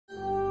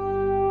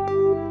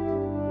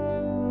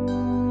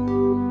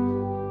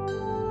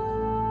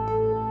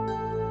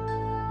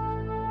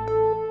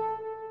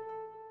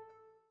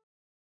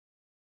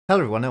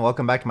Hello everyone and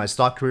welcome back to my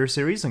stock career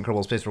series in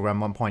Kerbal Space Program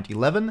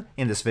 1.11.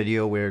 In this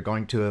video we're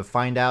going to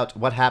find out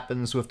what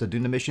happens with the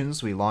Duna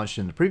missions we launched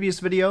in the previous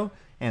video.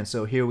 And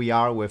so here we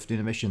are with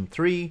Duna mission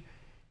 3,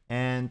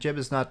 and Jeb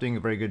is not doing a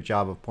very good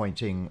job of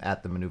pointing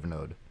at the maneuver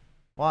node.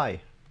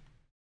 Why?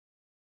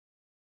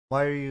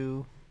 Why are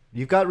you...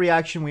 You've got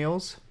reaction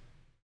wheels?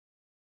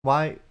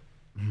 Why?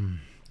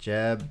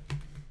 Jeb...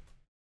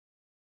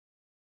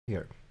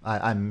 Here,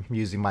 I'm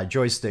using my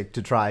joystick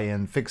to try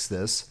and fix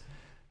this.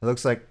 It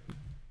looks like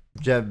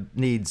Jeb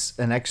needs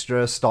an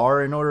extra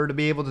star in order to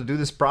be able to do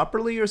this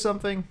properly or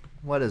something?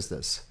 What is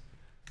this?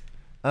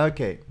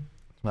 Okay,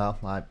 well,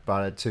 I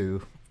brought it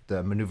to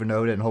the maneuver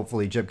node and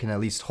hopefully Jeb can at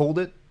least hold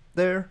it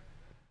there.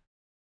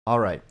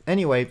 Alright,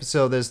 anyway,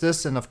 so there's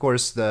this and of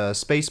course the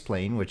space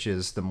plane, which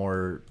is the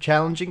more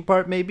challenging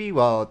part maybe?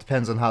 Well, it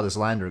depends on how this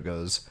lander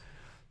goes.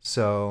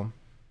 So,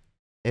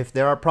 if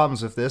there are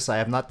problems with this, I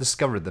have not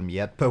discovered them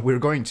yet, but we're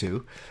going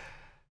to.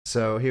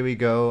 So here we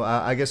go.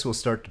 I guess we'll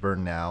start to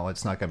burn now.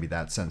 It's not going to be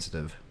that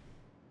sensitive.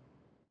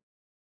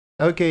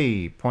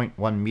 Okay,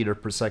 0.1 meter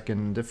per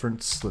second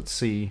difference. Let's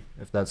see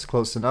if that's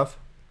close enough.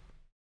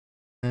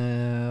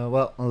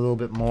 Well, a little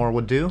bit more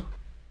would do.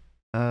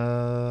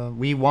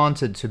 We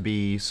wanted to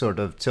be sort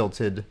of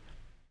tilted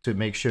to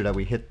make sure that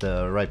we hit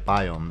the right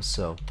biomes,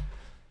 so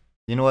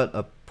you know what?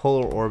 A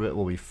polar orbit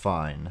will be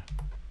fine.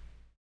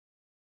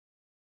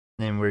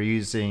 And we're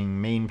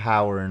using main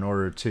power in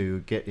order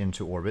to get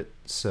into orbit,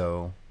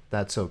 so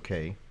that's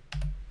okay.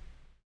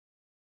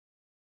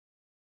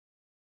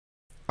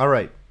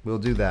 Alright, we'll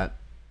do that.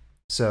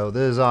 So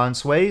this is on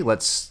its way.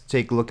 Let's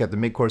take a look at the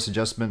mid-course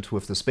adjustment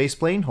with the space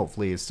plane.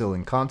 Hopefully it's still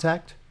in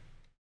contact.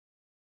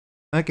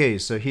 Okay,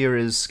 so here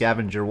is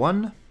Scavenger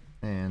I,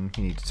 and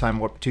you need to time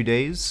warp 2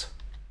 days.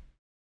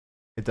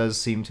 It does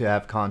seem to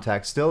have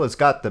contact still. It's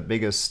got the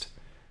biggest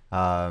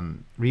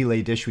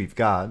relay dish we've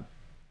got.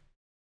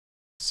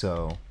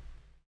 So,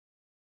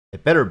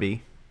 it better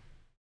be.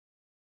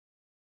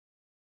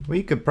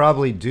 We could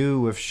probably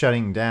do with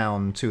shutting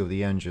down 2 of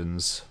the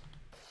engines.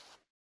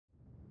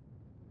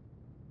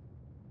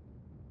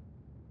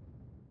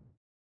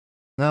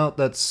 No,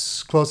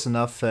 that's close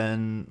enough,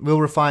 and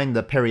we'll refine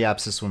the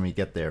periapsis when we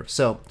get there.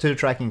 So, to the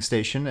tracking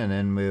station, and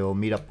then we'll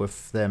meet up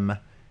with them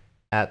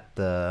at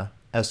the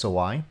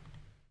SOI.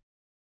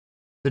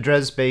 The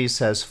Dres base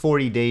has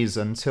 40 days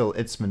until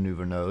its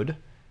maneuver node.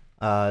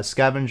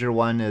 Scavenger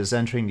I is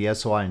entering the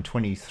SOI in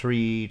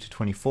 23 to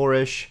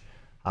 24-ish.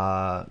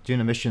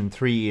 Duna mission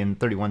 3 in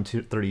 31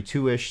 to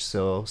 32-ish,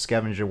 so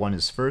Scavenger I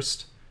is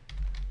first.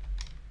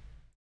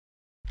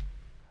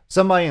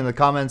 Somebody in the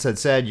comments had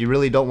said you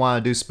really don't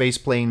want to do space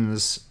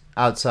planes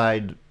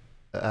outside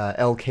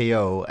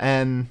LKO,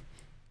 and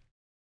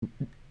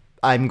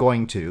I'm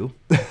going to.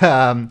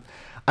 I'm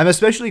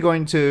especially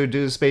going to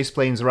do space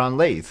planes around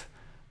Lathe,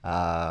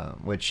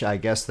 which I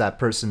guess that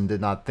person did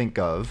not think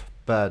of,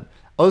 but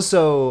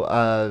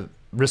also,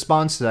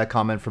 response to that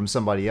comment from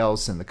somebody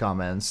else in the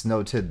comments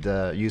noted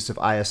the use of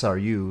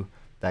ISRU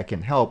that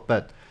can help,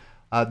 but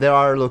there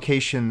are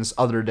locations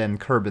other than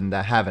Kerbal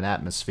that have an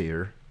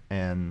atmosphere,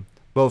 and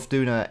both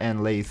Duna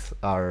and Lathe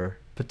are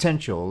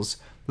potentials.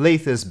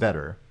 Lathe is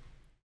better.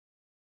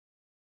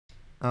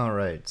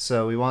 Alright,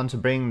 so we want to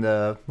bring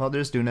the, well,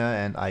 there's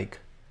Duna and Ike.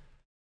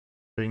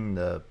 Bring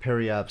the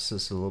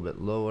periapsis a little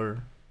bit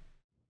lower.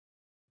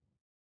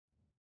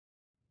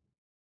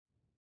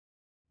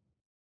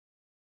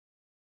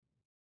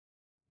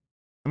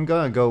 I'm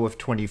gonna go with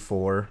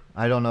 24.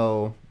 I don't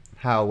know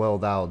how well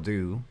that'll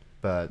do,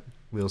 but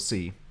we'll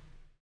see.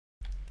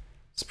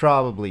 It's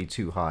probably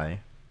too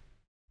high.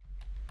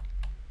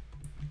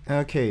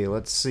 Okay,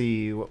 let's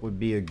see what would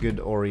be a good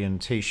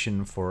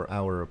orientation for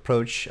our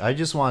approach. I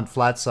just want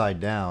flat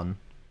side down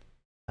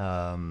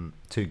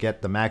to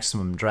get the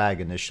maximum drag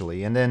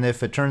initially, and then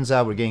if it turns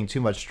out we're getting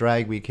too much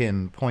drag, we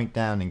can point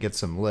down and get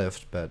some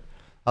lift, but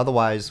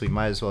otherwise we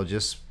might as well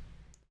just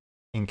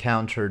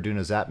encounter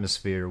Duna's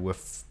atmosphere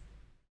with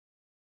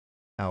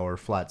our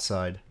flat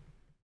side.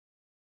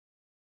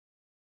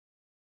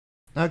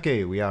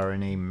 Okay, we are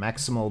in a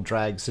maximal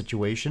drag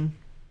situation.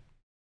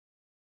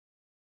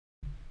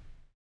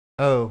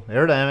 Oh,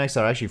 aerodynamics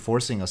are actually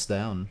forcing us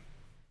down.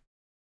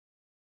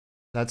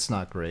 That's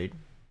not great.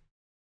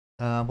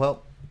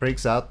 Well,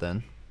 brakes out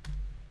then.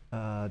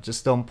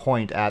 Just don't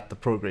point at the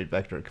prograde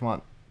vector. Come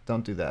on,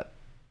 don't do that.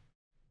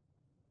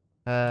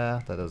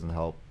 That doesn't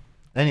help.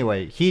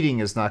 Anyway, heating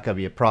is not going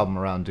to be a problem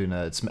around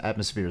Duna. Its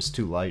atmosphere is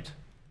too light.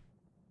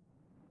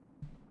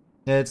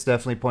 It's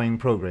definitely pointing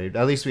prograde.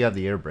 At least we have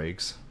the air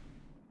brakes.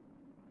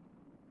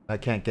 I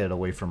can't get it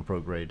away from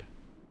prograde.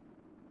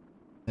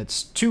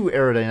 It's too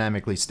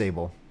aerodynamically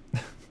stable.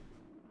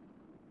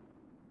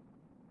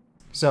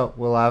 So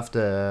we'll have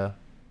to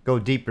go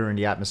deeper in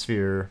the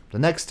atmosphere the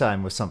next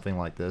time with something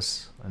like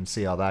this and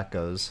see how that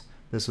goes.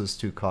 This was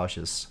too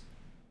cautious.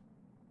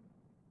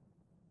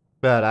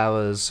 But I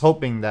was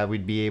hoping that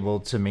we'd be able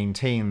to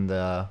maintain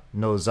the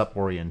nose up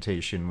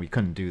orientation. We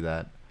couldn't do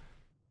that.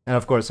 And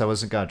of course I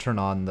wasn't going to turn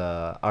on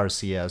the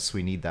RCS.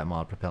 We need that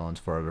mod propellant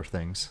for other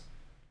things.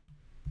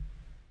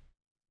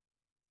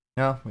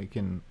 Yeah, we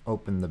can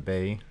open the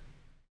bay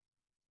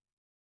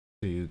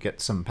to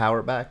get some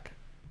power back.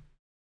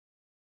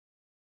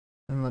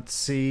 And let's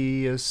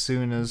see, as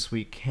soon as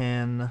we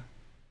can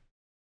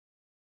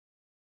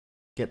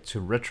get to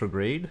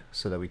retrograde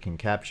so that we can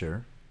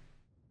capture.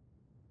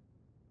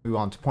 We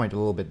want to point a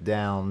little bit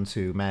down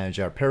to manage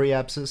our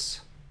periapsis.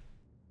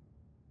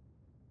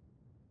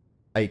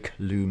 Ike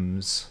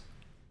looms.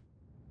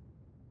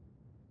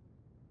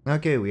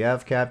 Okay, we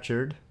have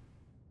captured.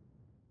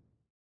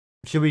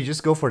 Should we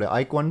just go for the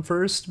Ike one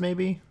first,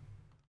 maybe?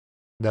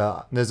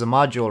 There's a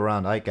module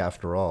around Ike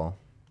after all.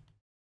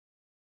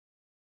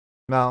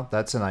 Well,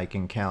 that's an Ike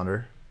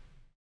encounter.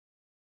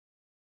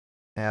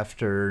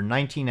 After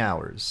 19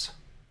 hours.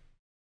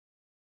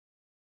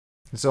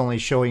 It's only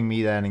showing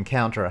me that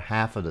encounter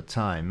half of the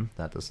time.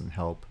 That doesn't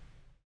help.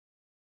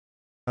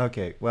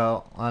 Okay,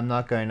 well, I'm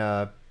not going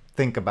to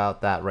think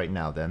about that right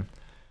now then.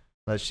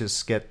 Let's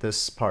just get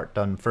this part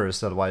done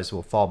first, otherwise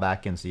we'll fall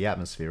back into the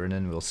atmosphere and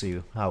then we'll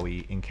see how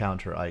we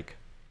encounter Ike.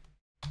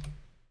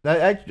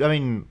 I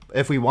mean,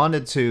 if we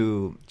wanted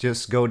to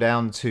just go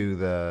down to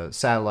the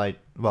satellite,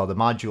 well, the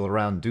module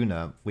around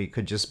Duna, we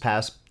could just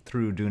pass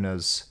through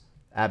Duna's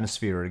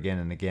atmosphere again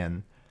and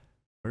again.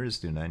 Where is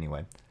Duna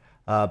anyway?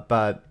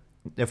 But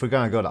if we're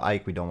going to go to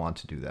Ike, we don't want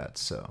to do that,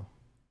 so.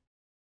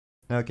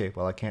 Okay,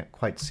 well, I can't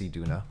quite see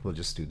Duna. We'll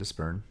just do this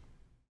burn.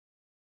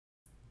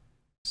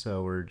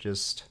 So we're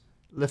just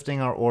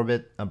lifting our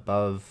orbit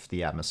above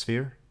the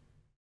atmosphere.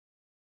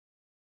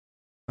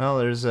 Well,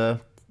 there's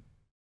a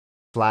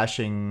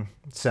flashing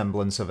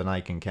semblance of an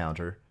Ike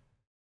encounter.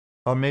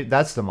 Oh, maybe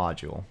that's the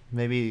module.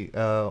 Maybe,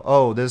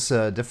 oh, there's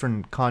a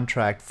different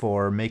contract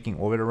for making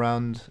orbit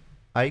around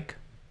Ike.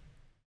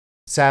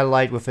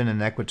 Satellite within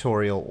an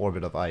equatorial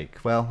orbit of Ike.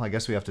 Well, I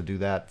guess we have to do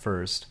that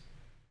first.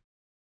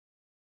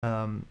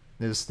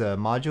 Is the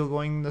module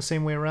going the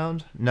same way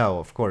around? No,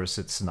 of course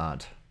it's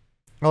not.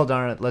 Oh,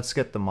 darn it, let's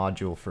get the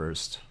module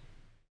first.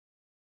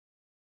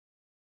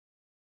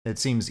 It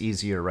seems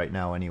easier right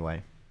now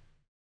anyway.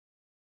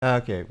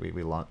 Okay, we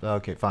launched.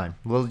 Okay, fine.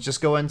 We'll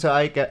just go into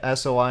Ike at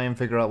SOI and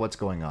figure out what's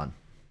going on.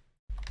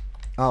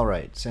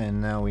 Alright,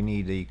 and now we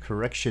need a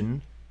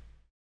correction.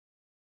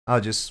 I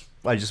just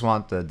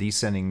want the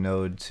descending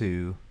node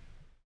to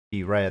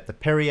be right at the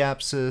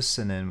periapsis,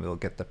 and then we'll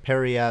get the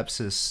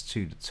periapsis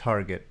to the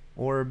target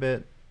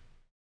orbit.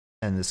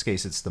 In this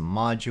case, it's the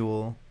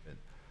module.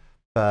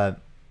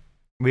 But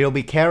we'll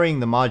be carrying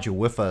the module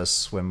with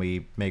us when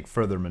we make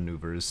further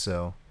maneuvers,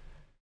 so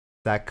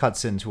that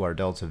cuts into our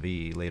delta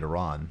V later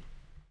on.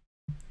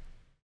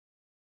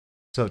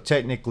 So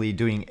technically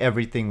doing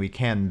everything we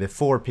can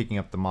before picking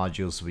up the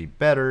modules would be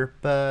better,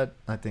 but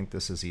I think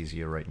this is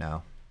easier right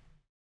now.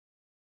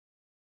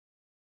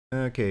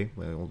 Okay,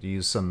 we'll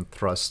use some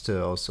thrust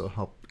to also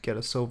help get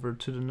us over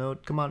to the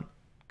node. Come on,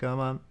 come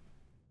on.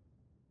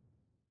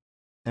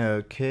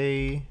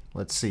 Okay,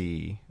 let's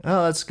see.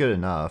 Oh, that's good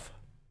enough.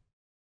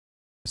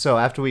 So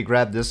after we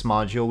grab this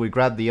module, we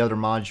grab the other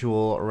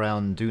module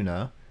around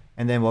Duna,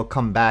 and then we'll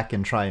come back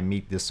and try and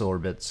meet this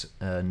orbit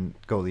and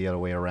go the other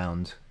way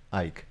around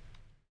Ike.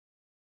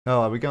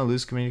 Oh, are we going to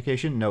lose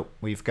communication? Nope,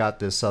 we've got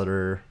this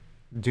other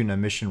Duna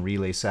mission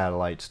relay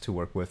satellite to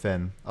work with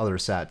and other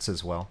sats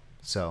as well.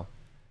 So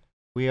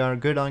we are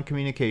good on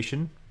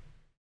communication.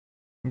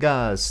 I'm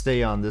gonna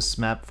stay on this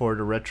map for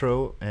the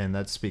retro, and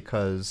that's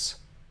because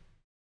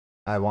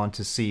I want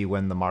to see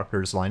when the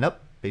markers line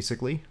up,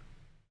 basically.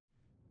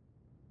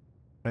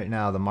 Right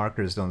now the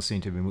markers don't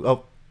seem to be moving.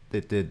 Oh,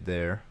 it did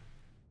there.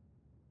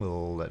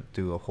 We'll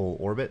do a whole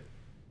orbit.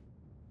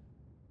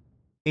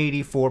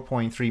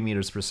 84.3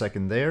 meters per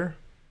second there.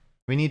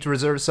 We need to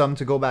reserve some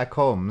to go back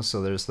home,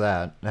 so there's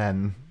that.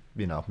 And,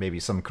 you know, maybe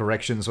some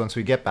corrections once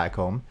we get back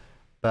home.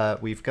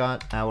 But we've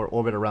got our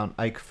orbit around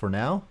Ike for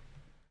now.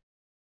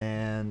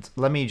 And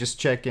let me just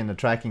check in the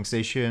tracking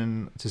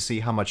station to see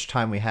how much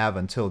time we have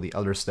until the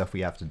other stuff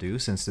we have to do,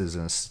 since it's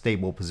in a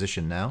stable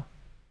position now.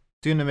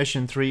 Duna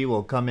Mission 3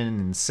 will come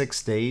in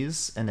 6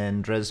 days, and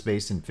then Dres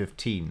Base in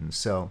 15,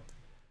 so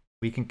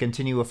we can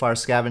continue with our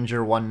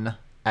Scavenger I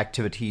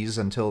activities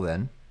until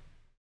then.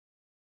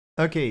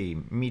 Okay,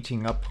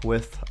 meeting up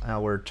with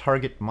our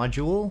target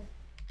module,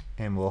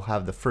 and we'll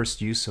have the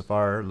first use of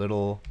our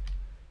little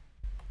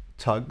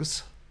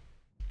tugs.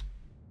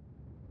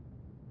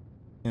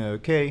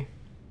 Okay.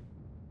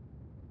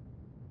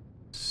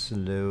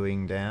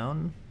 Slowing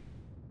down.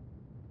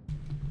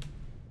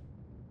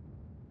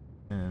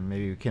 And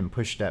maybe we can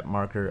push that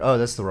marker. Oh,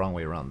 that's the wrong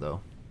way around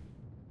though.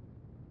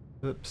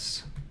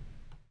 Oops.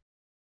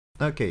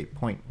 Okay,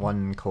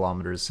 0.1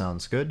 kilometers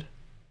sounds good.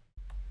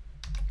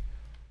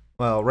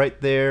 Well, right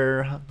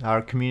there,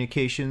 our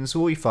communications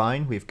will be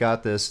fine. We've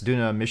got this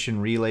Duna mission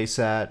relay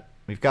sat.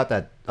 We've got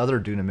that other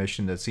Duna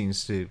mission that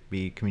seems to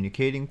be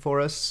communicating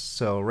for us.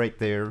 So right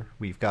there,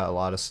 we've got a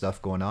lot of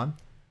stuff going on.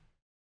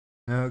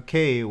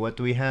 Okay, what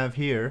do we have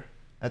here?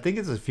 I think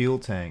it's a fuel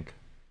tank.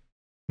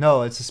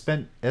 No, it's a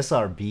spent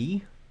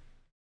SRB?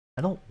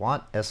 I don't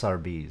want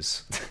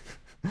SRBs.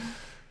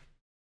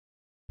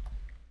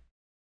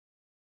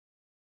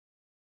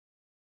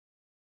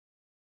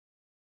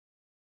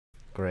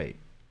 Great.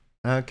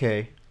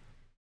 Okay.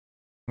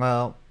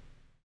 Well,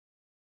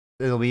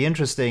 it'll be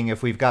interesting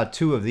if we've got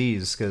two of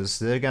these, because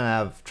they're gonna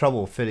have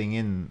trouble fitting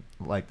in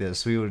like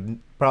this. We would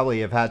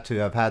probably have had to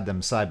have had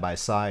them side by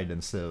side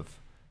instead of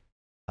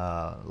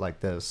like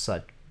this.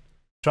 I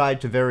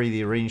tried to vary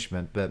the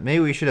arrangement, but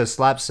maybe we should have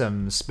slapped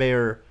some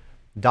spare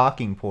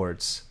docking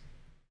ports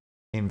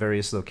in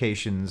various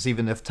locations,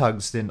 even if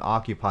tugs didn't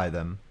occupy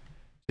them,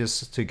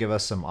 just to give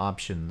us some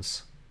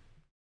options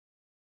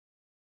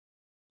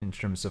in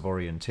terms of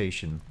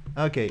orientation.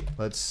 Okay,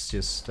 let's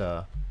just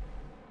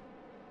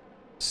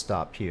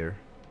stop here.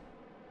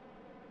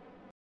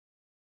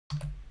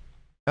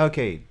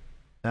 Okay,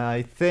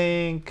 I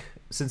think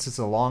since it's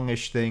a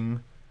longish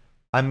thing,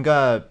 I'm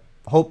gonna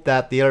hope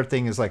that the other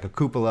thing is like a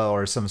cupola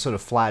or some sort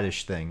of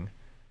flattish thing,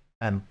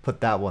 and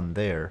put that one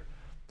there.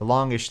 The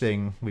longish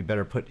thing we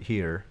better put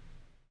here.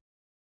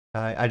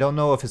 I don't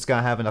know if it's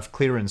gonna have enough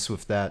clearance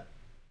with that,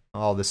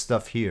 all this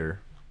stuff here.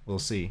 We'll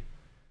see.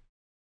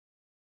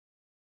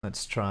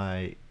 Let's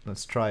try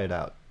it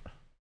out.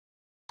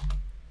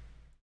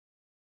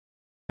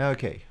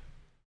 Okay.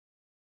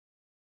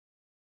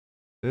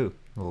 Ooh,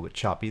 a little bit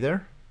choppy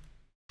there.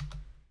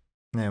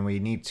 And we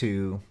need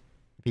to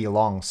be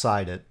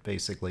alongside it,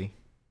 basically.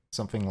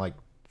 Something like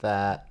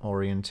that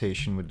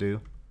orientation would do.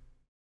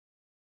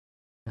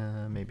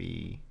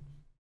 Maybe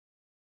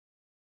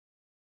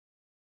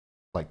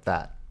like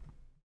that.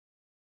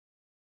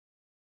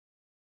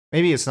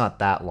 Maybe it's not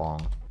that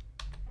long.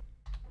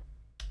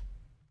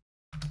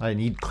 I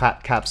need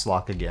caps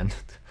lock again.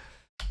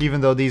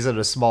 Even though these are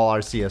the small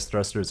RCS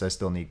thrusters, I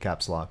still need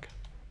caps lock.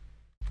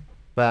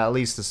 But at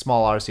least the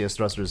small RCS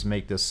thrusters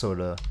make this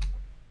sort of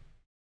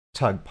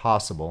tug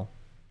possible.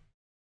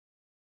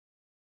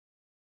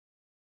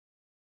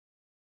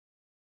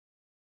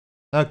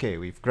 Okay,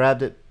 we've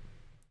grabbed it.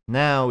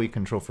 Now we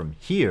control from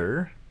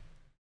here.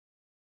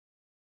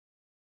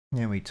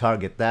 And we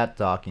target that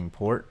docking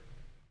port.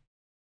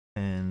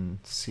 And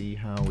see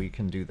how we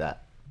can do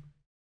that.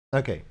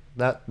 Okay,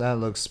 that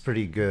looks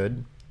pretty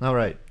good.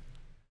 Alright.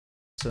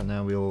 So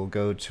now we'll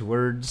go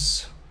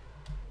towards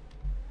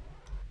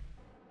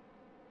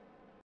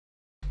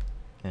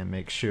and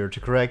make sure to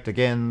correct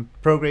again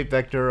prograde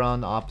vector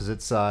on the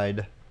opposite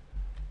side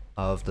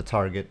of the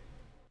target.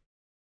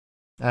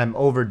 I'm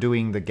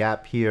overdoing the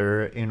gap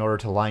here in order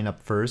to line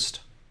up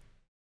first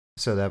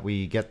so that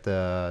we get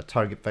the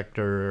target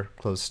vector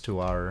close to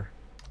our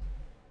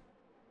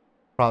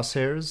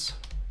crosshairs,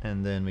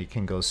 and then we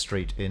can go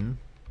straight in.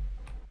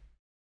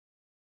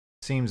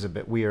 Seems a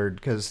bit weird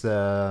because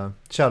the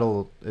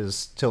shuttle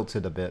is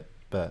tilted a bit,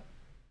 but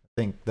I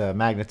think the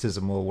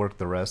magnetism will work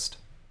the rest.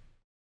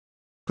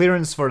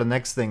 Clearance for the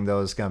next thing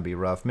though is gonna be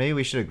rough. Maybe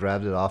we should have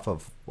grabbed it off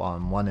of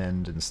on one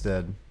end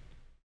instead.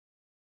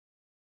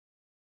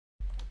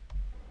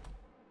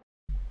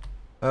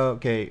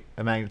 Okay,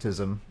 a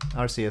magnetism.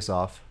 RCS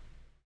off.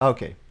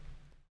 Okay.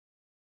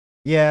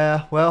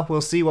 Yeah, well,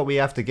 we'll see what we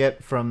have to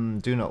get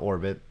from Duna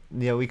orbit.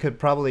 Yeah, we could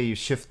probably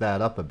shift that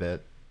up a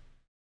bit.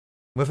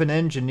 With an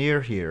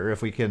engineer here,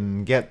 if we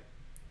can get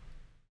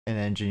an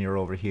engineer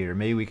over here,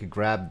 maybe we could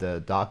grab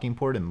the docking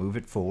port and move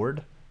it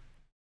forward.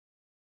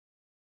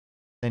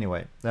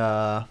 Anyway,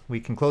 we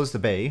can close the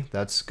bay.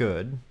 That's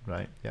good,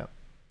 right? Yeah.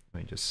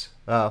 Let me just...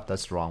 Oh,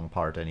 that's the wrong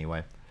part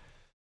anyway.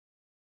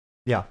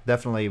 Yeah,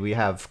 definitely we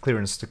have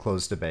clearance to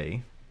close the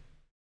bay.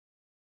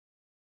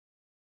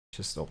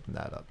 Just open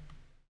that up.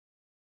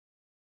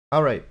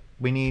 Alright,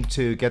 we need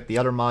to get the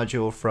other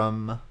module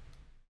from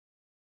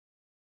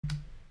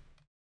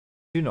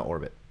Duna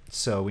orbit.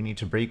 So we need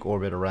to break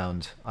orbit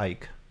around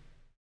Ike.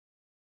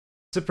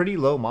 It's a pretty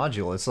low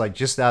module. It's like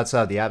just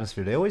outside the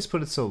atmosphere. They always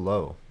put it so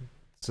low.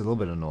 It's a little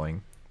bit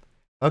annoying.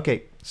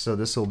 Okay, so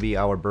this will be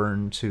our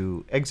burn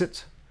to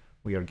exit.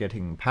 We are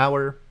getting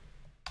power.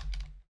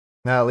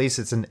 Now at least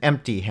it's an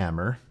empty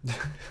hammer.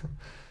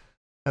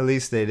 At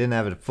least they didn't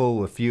have it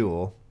full of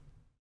fuel.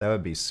 That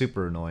would be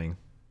super annoying.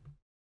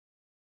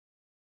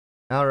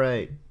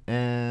 Alright,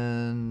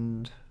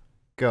 and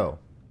go.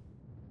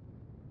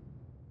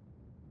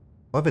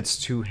 What if it's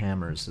two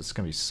hammers? It's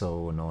gonna be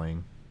so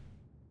annoying.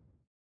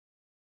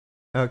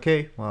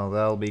 Okay, well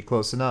that'll be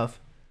close enough.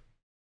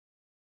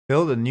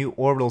 Build a new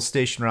orbital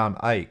station around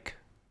Ike.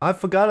 I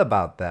forgot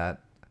about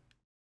that.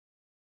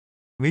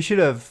 We should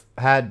have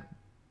had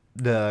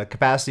the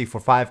capacity for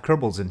 5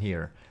 Kerbals in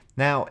here.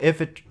 Now, if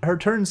it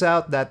turns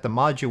out that the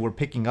module we're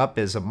picking up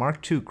is a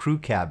Mark II crew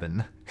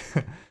cabin.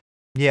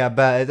 Yeah,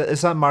 but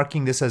it's not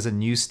marking this as a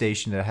new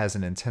station that has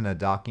an antenna,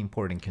 docking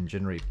port, and can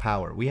generate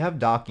power. We have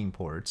docking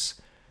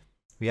ports.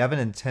 We have an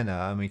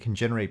antenna, and we can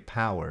generate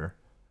power.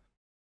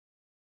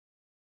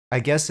 I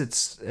guess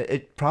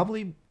it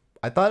probably...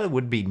 I thought it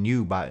would be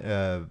new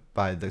by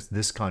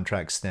this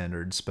contract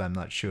standards, but I'm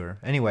not sure.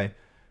 Anyway,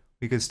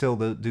 we could still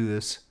do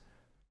this.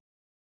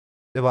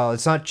 Well,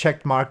 it's not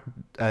checked marked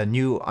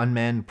new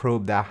unmanned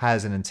probe that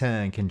has an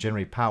antenna and can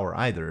generate power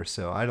either,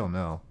 so I don't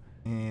know.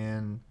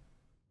 And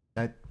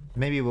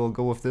maybe we'll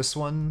go with this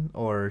one,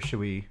 or should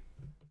we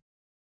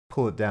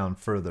pull it down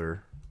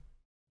further?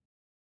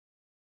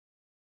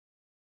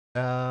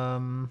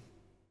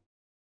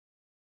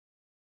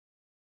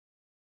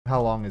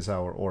 How long is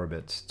our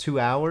orbit? 2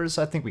 hours?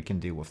 I think we can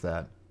deal with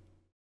that.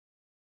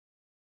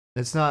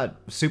 It's not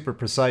super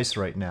precise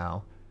right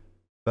now,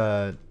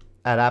 but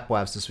at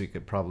Apoapsis we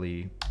could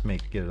probably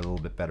make it a little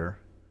bit better.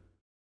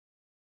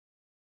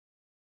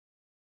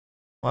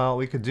 Well,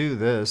 we could do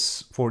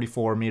this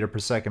 44 meter per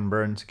second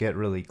burn to get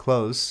really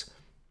close,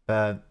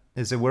 but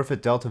is it worth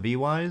it delta V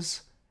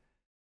wise?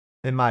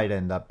 It might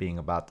end up being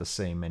about the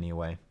same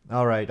anyway.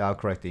 Alright, I'll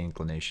correct the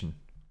inclination.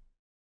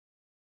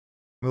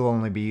 We'll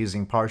only be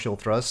using partial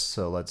thrust,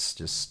 so let's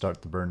just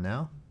start the burn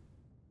now.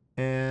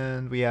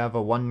 And we have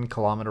a 1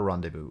 kilometer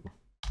rendezvous.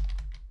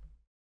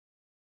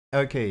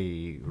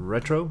 Okay,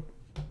 retro.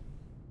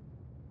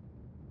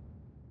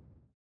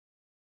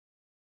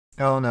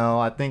 Oh no,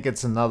 I think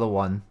it's another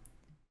one.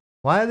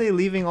 Why are they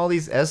leaving all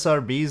these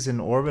SRBs in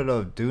orbit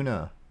of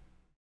Duna?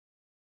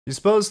 You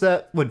suppose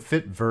that would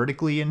fit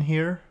vertically in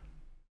here?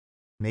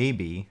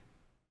 Maybe.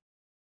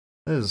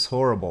 This is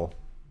horrible.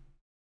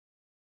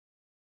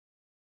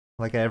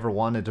 Like I ever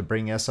wanted to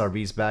bring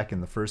SRBs back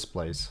in the first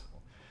place.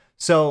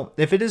 So,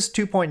 if it is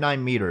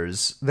 2.9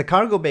 meters, the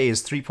cargo bay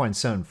is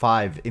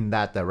 3.75 in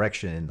that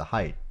direction in the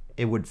height.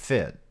 It would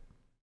fit.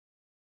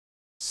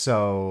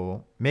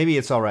 So, maybe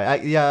it's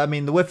alright. Yeah, I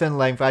mean, the width and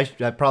length, I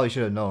probably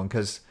should have known,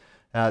 because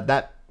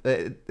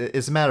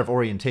it's a matter of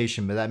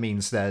orientation, but that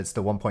means that it's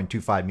the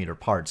 1.25 meter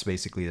parts,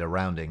 basically, they're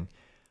rounding.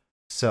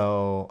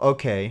 So,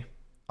 okay.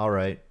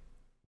 Alright.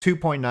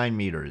 2.9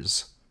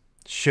 meters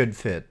should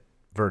fit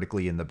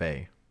vertically in the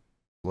bay.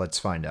 Let's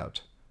find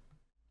out.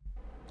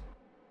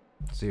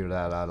 Zero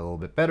that out a little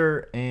bit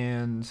better,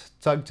 and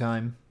tug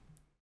time.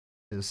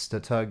 Is the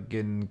tug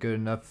in good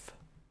enough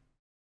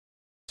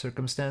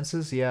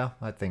circumstances? Yeah,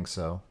 I think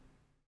so.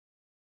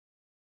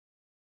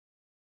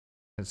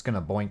 It's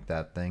gonna boink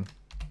that thing.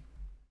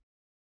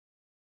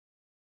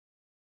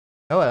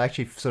 Oh, it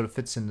actually sort of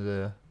fits into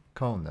the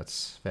cone.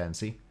 That's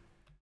fancy.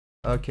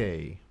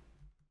 Okay.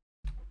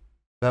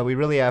 But we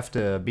really have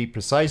to be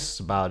precise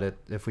about it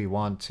if we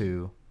want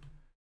to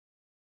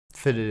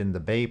fit it in the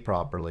bay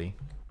properly.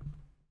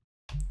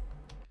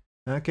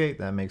 Okay,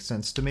 that makes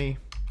sense to me.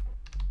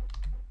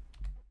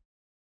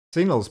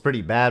 Signal's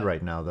pretty bad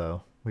right now,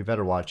 though. We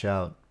better watch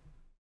out.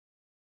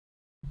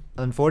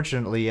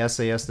 Unfortunately,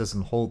 SAS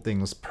doesn't hold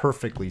things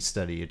perfectly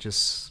steady. It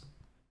just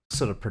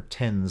sort of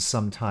pretends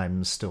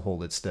sometimes to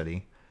hold it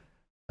steady.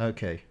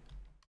 Okay.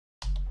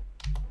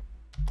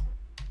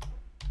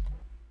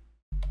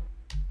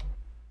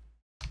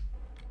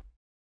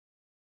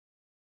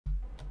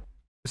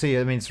 See,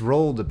 I mean, it's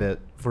rolled a bit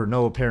for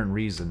no apparent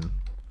reason.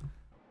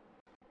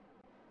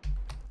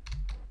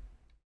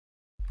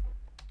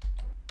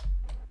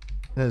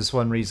 There's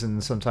one reason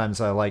sometimes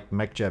I like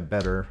MechJet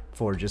better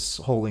for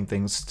just holding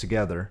things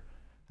together.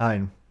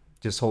 I'm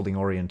just holding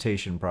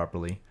orientation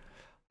properly.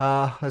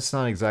 That's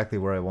not exactly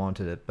where I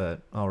wanted it,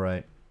 but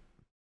alright.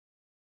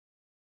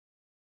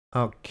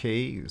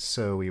 Okay,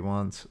 so we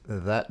want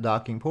that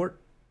docking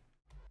port.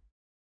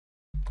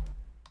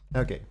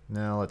 Okay,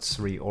 now let's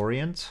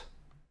reorient.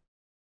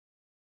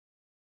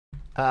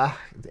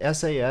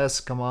 SAS,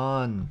 come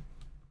on.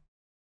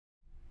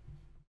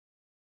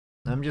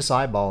 I'm just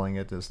eyeballing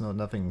it. There's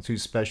nothing too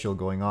special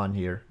going on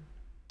here.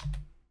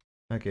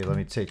 Okay, let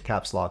me take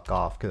caps lock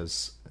off,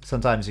 because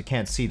sometimes you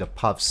can't see the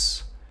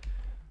puffs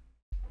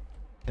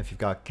if you've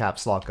got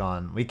caps lock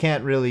on. We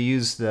can't really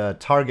use the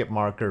target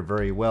marker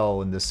very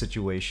well in this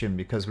situation,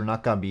 because we're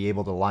not going to be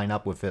able to line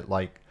up with it,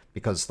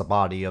 because the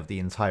body of the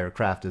entire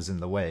craft is in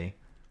the way.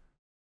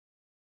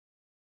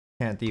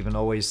 Can't even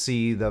always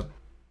see the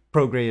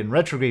prograde and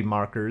retrograde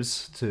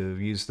markers to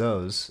use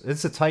those.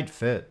 It's a tight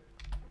fit.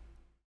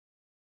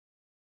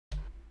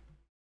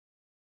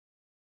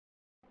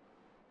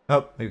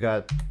 Oh, we've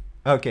got...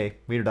 Okay,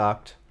 we're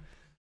docked.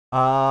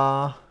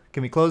 Can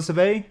we close the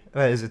bay?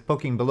 Is it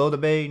poking below the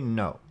bay?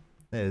 No.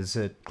 Is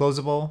it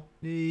closable?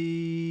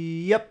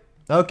 Yep.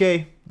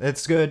 Okay,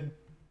 it's good.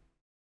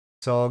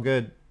 It's all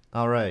good.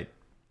 Alright.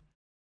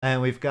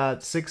 And we've got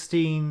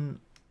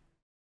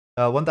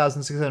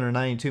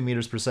 1,692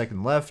 meters per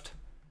second left.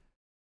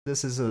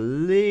 This is a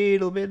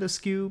little bit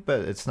askew,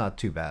 but it's not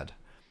too bad.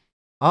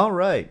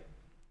 Alright.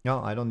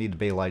 No, I don't need the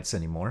bay lights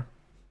anymore.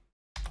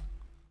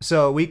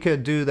 So we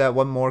could do that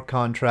one more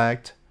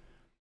contract,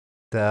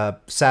 the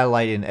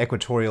satellite in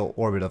equatorial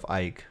orbit of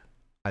Ike,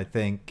 I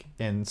think,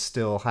 and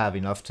still have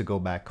enough to go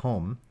back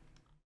home.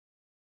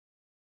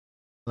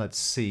 Let's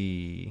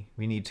see,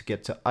 we need to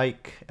get to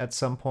Ike at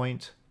some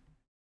point.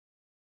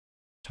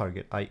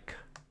 Target Ike.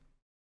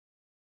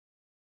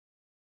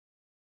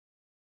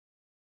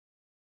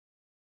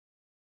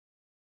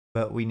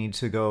 But we need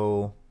to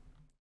go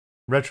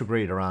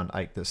retrograde around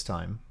Ike this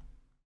time.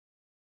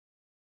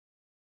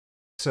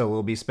 So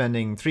we'll be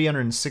spending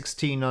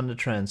 316 on the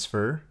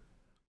transfer.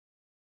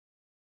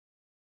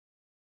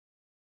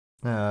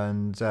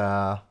 And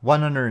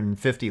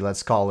 150,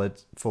 let's call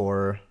it,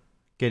 for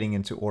getting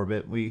into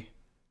orbit. We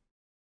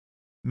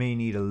may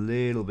need a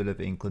little bit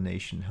of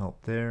inclination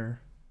help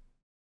there.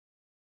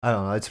 I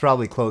don't know, it's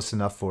probably close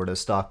enough for the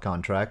stock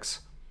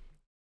contracts.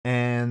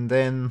 And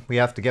then we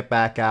have to get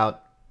back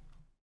out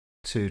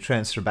to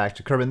transfer back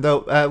to Kerbal.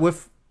 Though,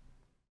 with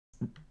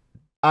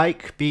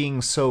Ike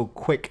being so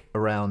quick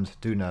around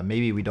Duna,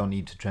 maybe we don't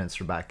need to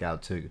transfer back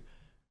out to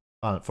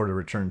for the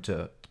return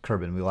to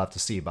Kerbal. We'll have to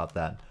see about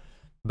that.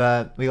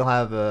 But we'll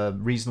have a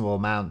reasonable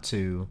amount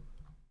to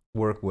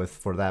work with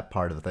for that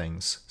part of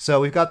things. So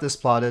we've got this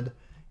plotted,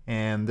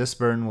 and this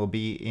burn will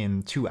be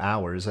in 2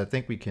 hours. I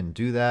think we can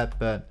do that,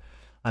 but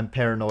I'm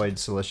paranoid,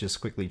 so let's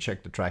just quickly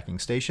check the tracking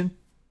station.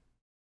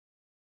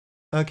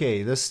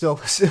 Okay, this still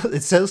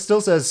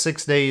says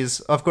 6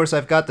 days. Of course,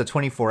 I've got the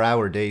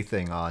 24-hour day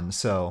thing on,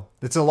 so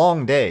it's a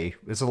long day.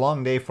 It's a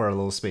long day for our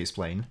little space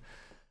plane.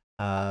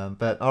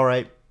 But all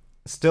right,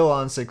 still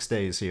on 6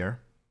 days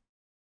here.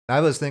 I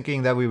was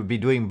thinking that we would be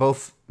doing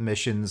both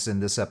missions in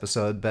this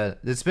episode, but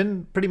it's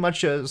been pretty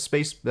much the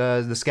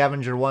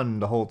Scavenger I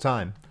the whole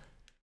time.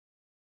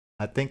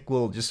 I think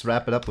we'll just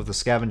wrap it up with the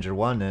Scavenger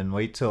I and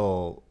wait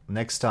till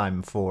next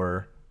time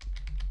for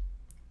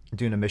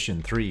Duna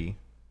Mission 3.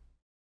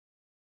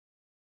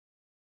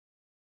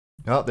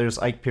 Oh, there's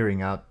Ike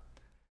peering out.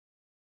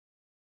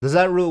 Does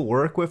that rule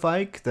work with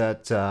Ike,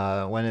 that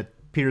when it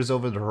peers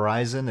over the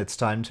horizon, it's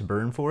time to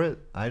burn for it?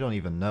 I don't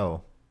even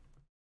know.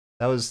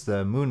 That was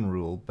the moon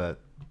rule,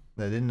 but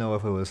I didn't know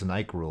if it was an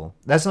Ike rule.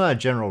 That's not a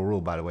general rule,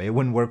 by the way. It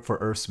wouldn't work for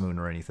Earth's moon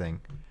or anything.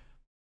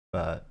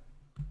 But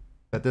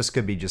this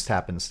could be just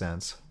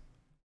happenstance.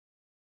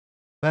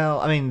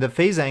 Well, I mean, the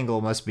phase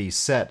angle must be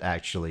set,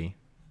 actually.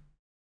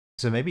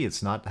 So maybe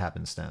it's not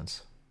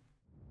happenstance.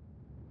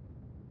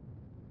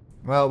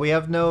 Well, we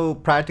have no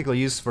practical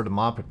use for the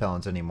mod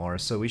propellant anymore,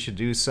 so we should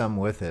do some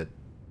with it.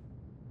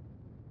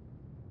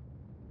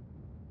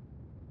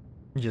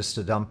 Just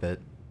to dump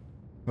it.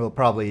 We'll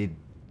probably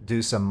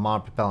do some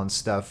mod propellant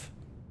stuff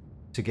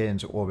to get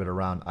into orbit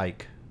around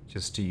Ike,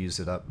 just to use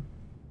it up.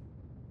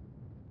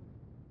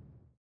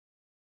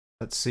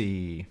 Let's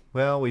see.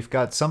 Well, we've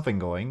got something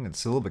going.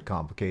 It's a little bit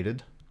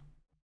complicated.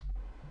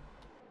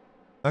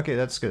 Okay,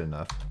 that's good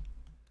enough.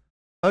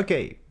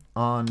 Okay,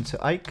 on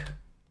to Ike.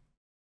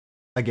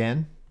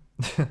 Again.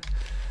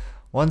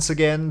 Once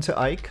again to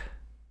Ike.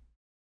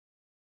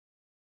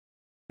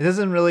 It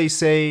doesn't really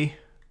say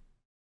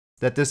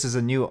that this is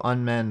a new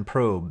unmanned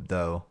probe,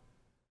 though.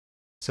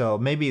 So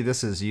maybe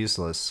this is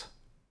useless.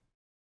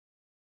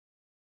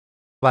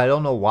 But I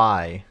don't know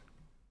why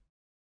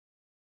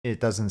it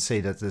doesn't say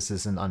that this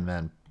is an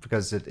unmanned,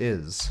 because it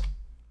is.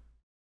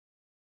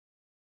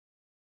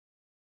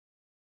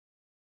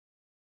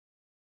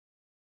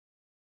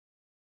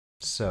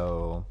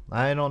 So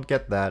I don't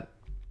get that.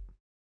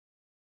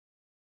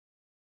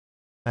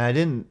 I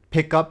didn't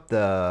pick up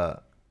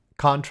the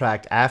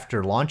contract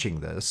after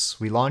launching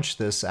this. We launched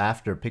this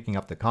after picking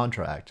up the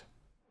contract.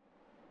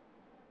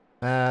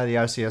 The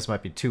RCS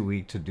might be too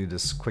weak to do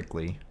this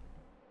quickly.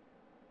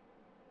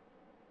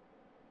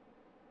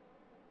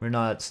 We're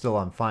not still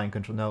on fine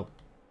control. Nope.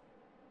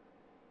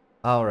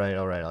 Alright,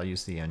 I'll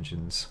use the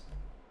engines.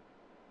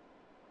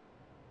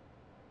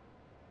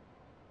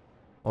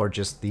 Or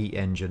just the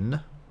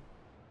engine.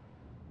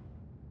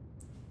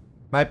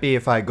 Might be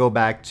if I go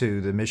back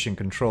to the mission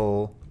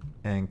control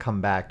and come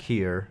back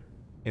here,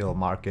 it'll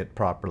mark it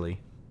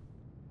properly.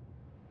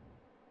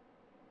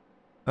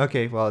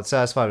 Okay, well, it's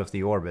satisfied with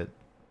the orbit.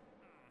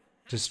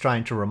 Just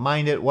trying to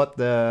remind it what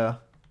the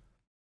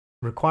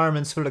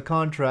requirements for the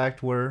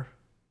contract were.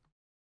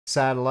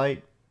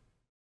 Satellite.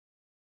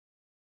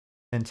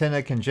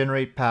 Antenna can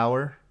generate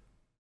power.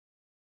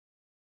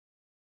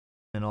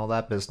 And all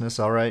that business.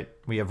 Alright,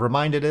 we have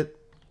reminded it.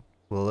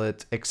 Will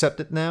it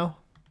accept it now?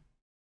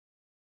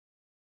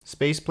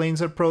 Space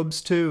planes are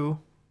probes too.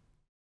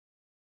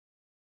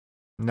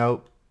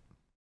 Nope.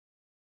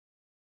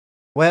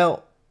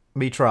 Well,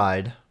 we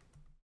tried.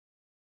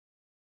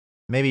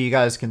 Maybe you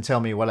guys can tell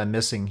me what I'm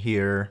missing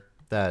here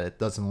that it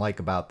doesn't like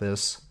about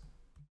this.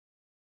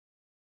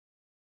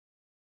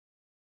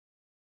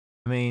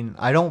 I mean,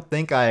 I don't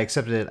think I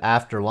accepted it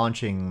after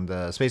launching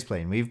the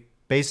spaceplane. We've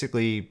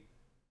basically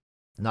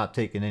not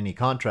taken any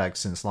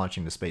contracts since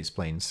launching the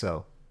spaceplane,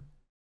 so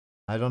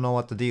I don't know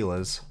what the deal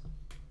is.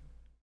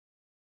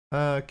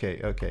 Okay,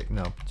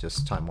 no,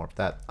 just time warp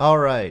that.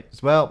 Alright,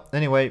 well,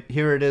 anyway,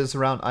 here it is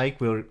around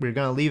Ike. We're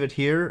gonna leave it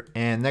here,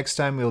 and next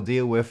time we'll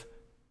deal with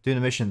Duna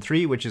Mission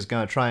 3, which is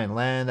gonna try and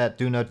land at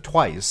Duna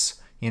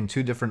twice in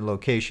 2 different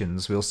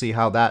locations. We'll see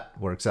how that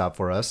works out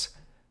for us.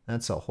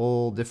 That's a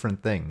whole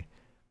different thing.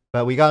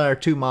 But we got our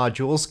 2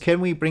 modules.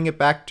 Can we bring it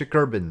back to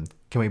Kerbal?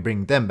 Can we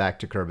bring them back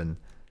to Kerbal?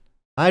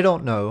 I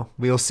don't know.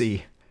 We'll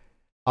see.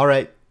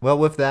 Alright, well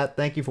with that,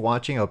 thank you for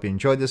watching. I hope you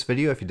enjoyed this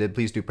video. If you did,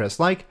 please do press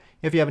like.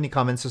 If you have any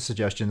comments or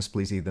suggestions,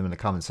 please leave them in the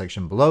comment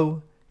section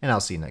below. And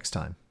I'll see you next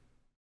time.